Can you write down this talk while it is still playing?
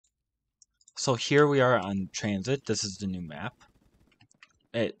So here we are on Transit. This is the new map.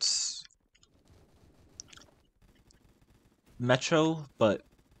 It's Metro, but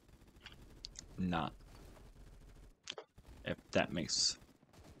not. If that makes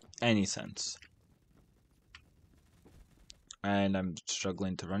any sense. And I'm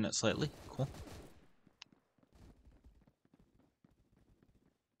struggling to run it slightly. Cool.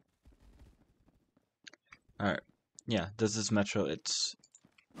 Alright. Yeah, this is Metro. It's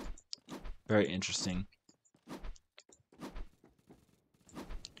very interesting.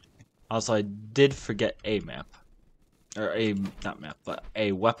 Also, I did forget a map. Or not map, but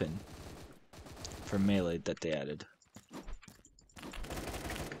a weapon for melee that they added.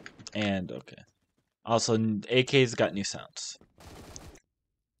 And, okay. Also, AK's got new sounds.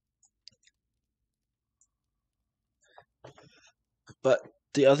 But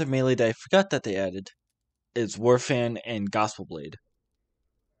the other melee that I forgot that they added is Warfan and Gospel Blade.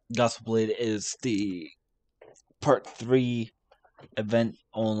 Gospel Blade is the part 3 event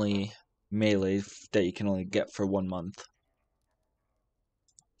only melee that you can only get for 1 month.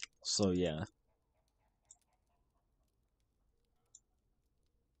 So yeah.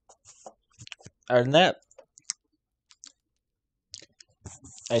 Other than that,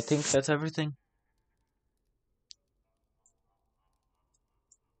 I think that's everything.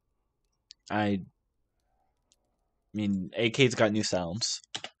 I mean, AK's got new sounds,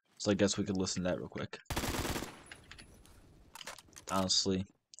 so I guess we could listen to that real quick. Honestly,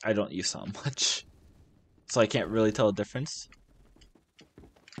 I don't use sound much, so I can't really tell a difference.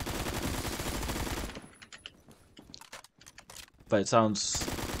 But it sounds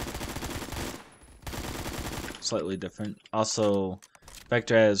slightly different. Also,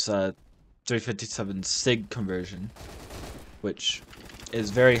 Vector has 357 SIG conversion, which is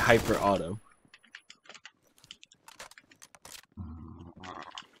very hyper auto.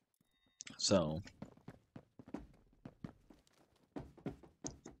 So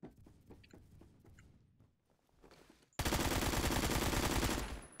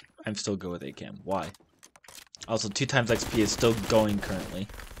I'm still good with ACAM. Why? Also, 2 times XP is still going currently.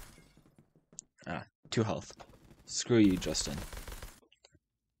 2 health. Screw you, Justin.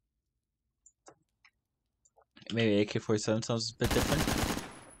 Maybe AK-47 sounds a bit different.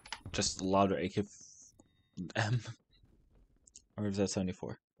 Just louder AK-M. Or is that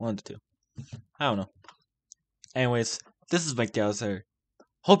 74? One of the two. I don't know. Anyways, this is Mike Dowser.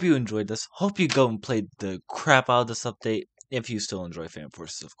 Hope you enjoyed this. Hope you go and play the crap out of this update. If you still enjoy Fan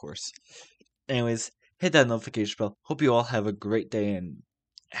Forces, of course. Anyways, hit that notification bell. Hope you all have a great day and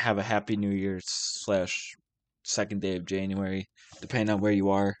have a happy New Year / second day of January, depending on where you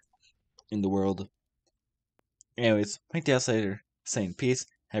are in the world. Anyways, Mike the Outsider saying peace.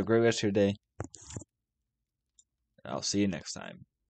 Have a great rest of your day. I'll see you next time.